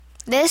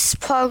This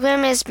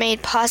program is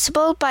made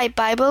possible by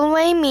Bible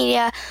Way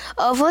Media,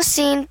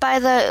 overseen by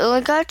the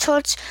Oologah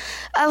Church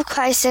of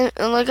Christ in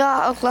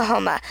Oologah,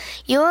 Oklahoma.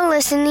 You are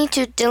listening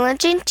to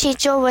Diligent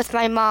Teacher with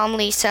my mom,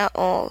 Lisa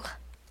Earle.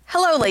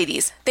 Hello,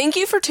 ladies. Thank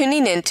you for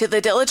tuning in to the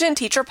Diligent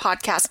Teacher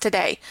podcast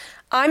today.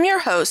 I'm your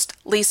host,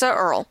 Lisa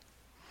Earle.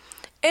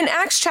 In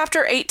Acts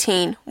chapter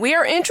 18, we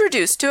are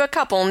introduced to a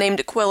couple named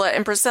Aquila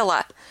and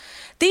Priscilla.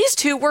 These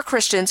two were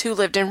Christians who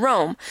lived in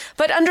Rome,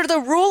 but under the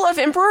rule of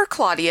Emperor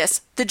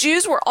Claudius, the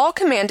Jews were all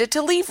commanded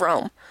to leave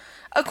Rome.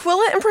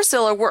 Aquila and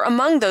Priscilla were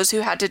among those who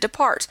had to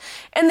depart,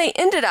 and they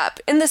ended up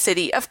in the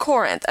city of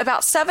Corinth,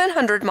 about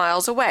 700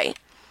 miles away.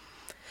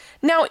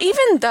 Now,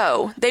 even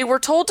though they were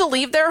told to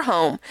leave their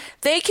home,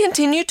 they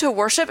continued to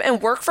worship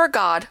and work for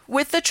God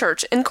with the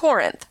church in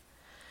Corinth.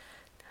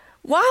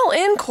 While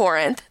in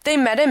Corinth, they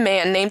met a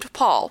man named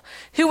Paul,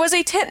 who was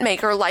a tent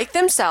maker like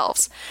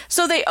themselves.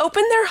 So they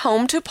opened their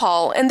home to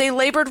Paul and they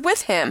labored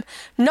with him,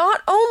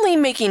 not only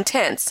making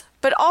tents,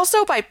 but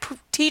also by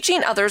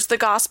teaching others the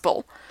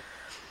gospel.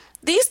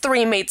 These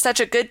three made such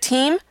a good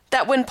team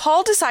that when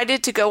Paul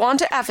decided to go on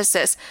to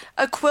Ephesus,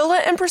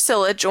 Aquila and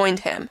Priscilla joined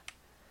him.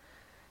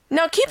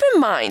 Now keep in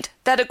mind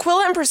that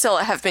Aquila and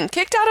Priscilla have been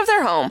kicked out of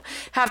their home,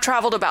 have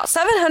traveled about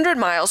 700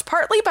 miles,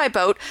 partly by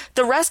boat,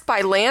 the rest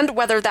by land,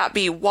 whether that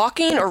be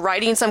walking or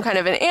riding some kind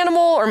of an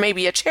animal or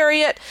maybe a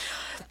chariot.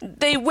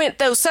 They went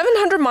those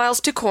 700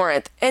 miles to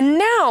Corinth, and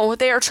now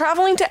they are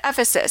traveling to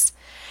Ephesus.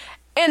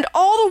 And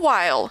all the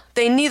while,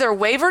 they neither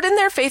wavered in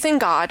their faith in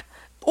God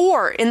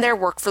or in their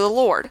work for the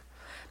Lord.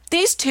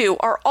 These two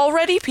are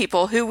already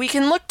people who we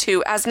can look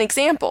to as an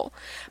example,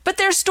 but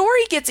their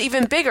story gets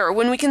even bigger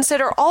when we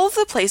consider all of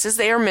the places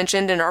they are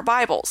mentioned in our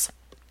Bibles.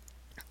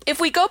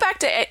 If we go back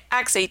to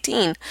Acts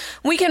 18,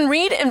 we can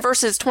read in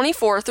verses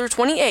 24 through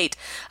 28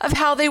 of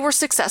how they were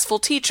successful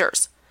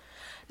teachers.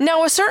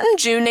 Now a certain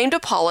Jew named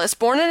Apollos,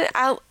 born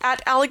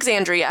at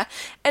Alexandria,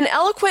 an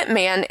eloquent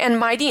man and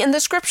mighty in the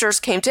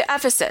Scriptures, came to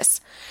Ephesus.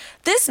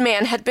 This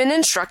man had been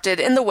instructed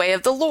in the way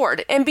of the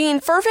Lord, and being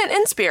fervent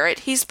in spirit,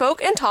 he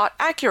spoke and taught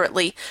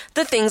accurately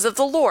the things of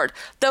the Lord,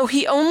 though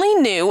he only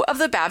knew of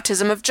the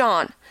baptism of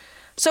John.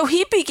 So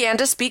he began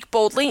to speak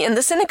boldly in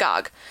the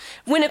synagogue.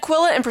 When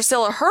Aquila and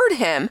Priscilla heard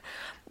him,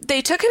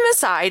 they took him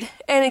aside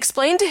and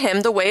explained to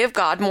him the way of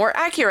God more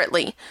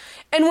accurately.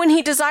 And when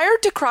he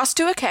desired to cross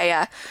to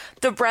Achaia,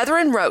 the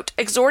brethren wrote,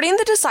 exhorting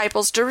the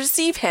disciples to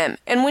receive him.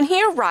 And when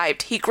he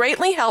arrived, he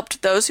greatly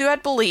helped those who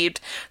had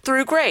believed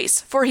through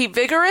grace, for he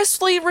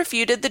vigorously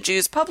refuted the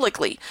Jews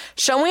publicly,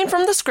 showing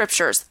from the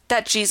Scriptures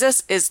that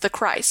Jesus is the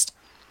Christ.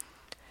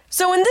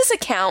 So in this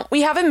account,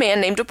 we have a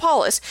man named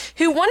Apollos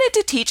who wanted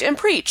to teach and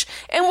preach,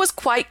 and was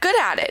quite good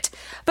at it,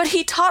 but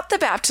he taught the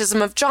baptism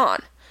of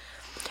John.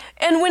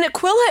 And when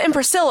Aquila and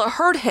Priscilla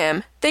heard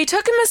him, they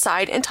took him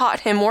aside and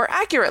taught him more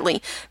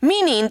accurately,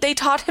 meaning they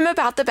taught him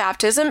about the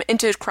baptism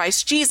into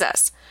Christ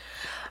Jesus.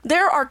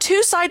 There are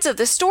two sides of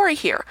this story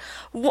here.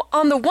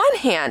 On the one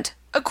hand,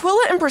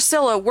 Aquila and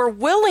Priscilla were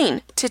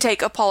willing to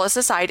take Apollos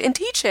aside and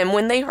teach him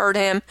when they heard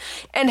him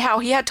and how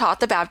he had taught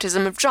the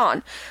baptism of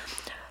John.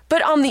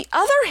 But on the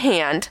other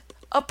hand,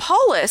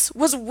 Apollos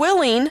was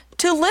willing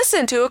to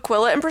listen to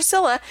Aquila and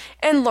Priscilla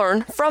and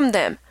learn from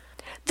them.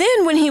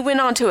 Then when he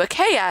went on to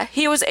Achaia,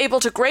 he was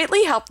able to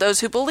greatly help those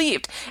who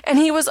believed, and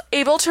he was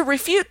able to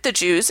refute the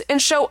Jews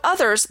and show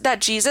others that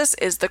Jesus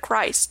is the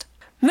Christ.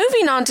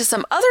 Moving on to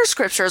some other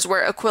scriptures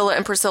where Aquila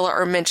and Priscilla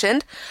are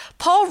mentioned,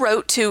 Paul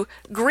wrote to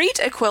greet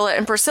Aquila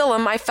and Priscilla,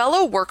 my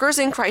fellow workers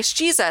in Christ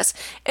Jesus,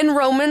 in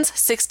Romans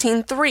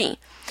 16:3.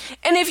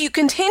 And if you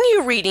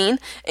continue reading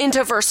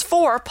into verse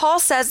 4, Paul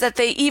says that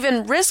they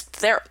even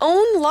risked their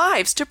own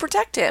lives to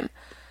protect him.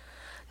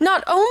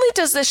 Not only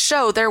does this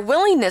show their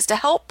willingness to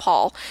help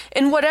Paul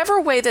in whatever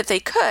way that they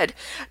could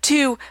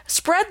to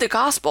spread the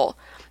gospel,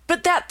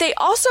 but that they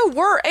also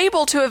were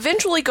able to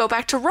eventually go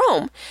back to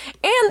Rome,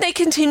 and they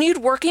continued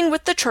working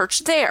with the church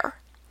there.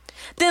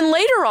 Then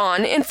later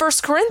on in 1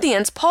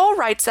 Corinthians, Paul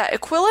writes that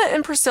Aquila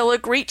and Priscilla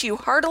greet you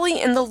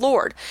heartily in the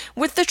Lord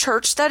with the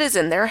church that is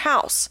in their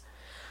house.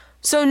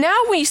 So now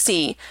we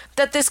see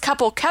that this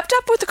couple kept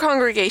up with the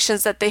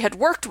congregations that they had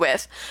worked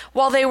with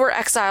while they were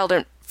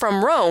exiled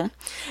from Rome,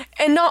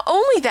 and not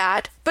only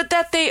that, but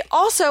that they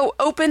also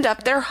opened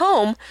up their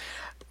home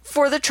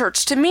for the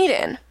church to meet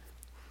in.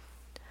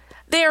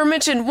 They are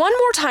mentioned one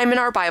more time in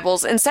our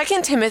Bibles in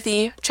 2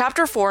 Timothy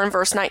chapter 4 and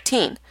verse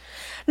 19.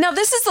 Now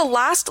this is the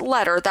last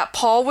letter that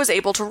Paul was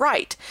able to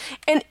write,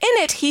 and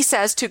in it he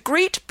says to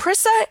greet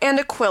Prisca and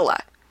Aquila.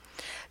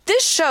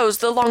 This shows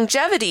the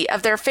longevity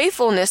of their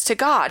faithfulness to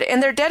God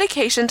and their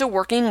dedication to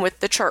working with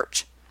the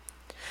church.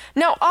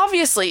 Now,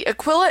 obviously,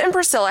 Aquila and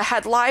Priscilla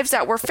had lives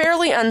that were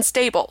fairly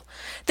unstable.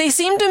 They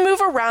seemed to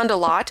move around a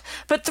lot,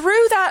 but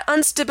through that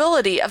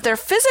instability of their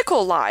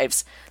physical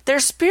lives, their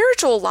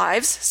spiritual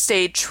lives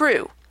stayed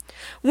true.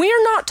 We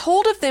are not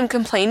told of them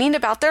complaining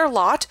about their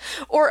lot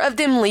or of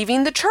them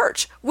leaving the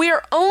church. We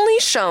are only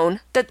shown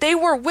that they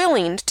were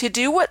willing to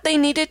do what they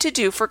needed to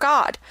do for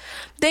God.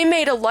 They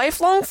made a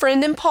lifelong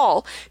friend in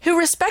Paul, who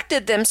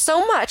respected them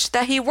so much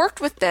that he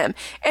worked with them,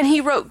 and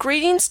he wrote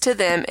greetings to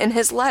them in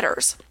his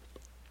letters.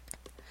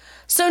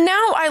 So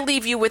now I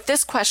leave you with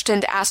this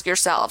question to ask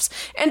yourselves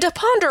and to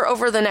ponder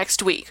over the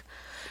next week.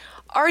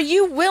 Are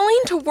you willing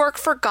to work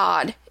for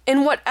God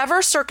in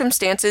whatever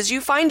circumstances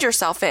you find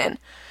yourself in?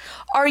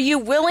 Are you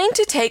willing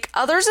to take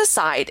others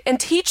aside and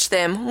teach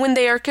them when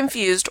they are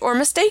confused or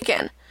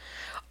mistaken?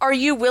 Are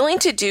you willing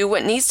to do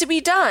what needs to be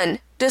done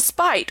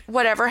despite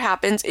whatever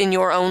happens in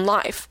your own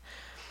life?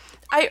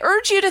 I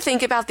urge you to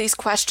think about these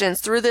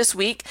questions through this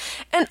week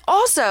and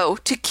also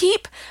to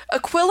keep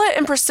Aquila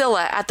and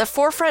Priscilla at the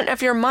forefront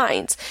of your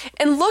minds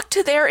and look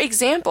to their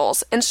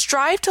examples and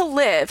strive to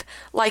live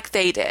like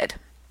they did.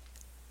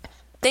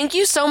 Thank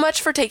you so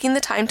much for taking the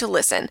time to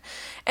listen,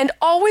 and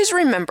always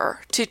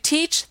remember to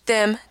teach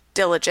them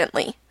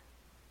diligently.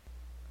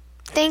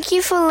 Thank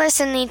you for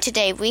listening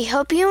today. We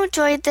hope you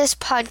enjoyed this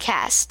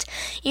podcast.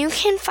 You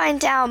can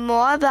find out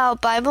more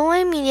about Bible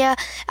Way Media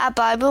at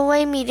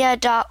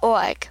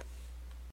BibleWayMedia.org.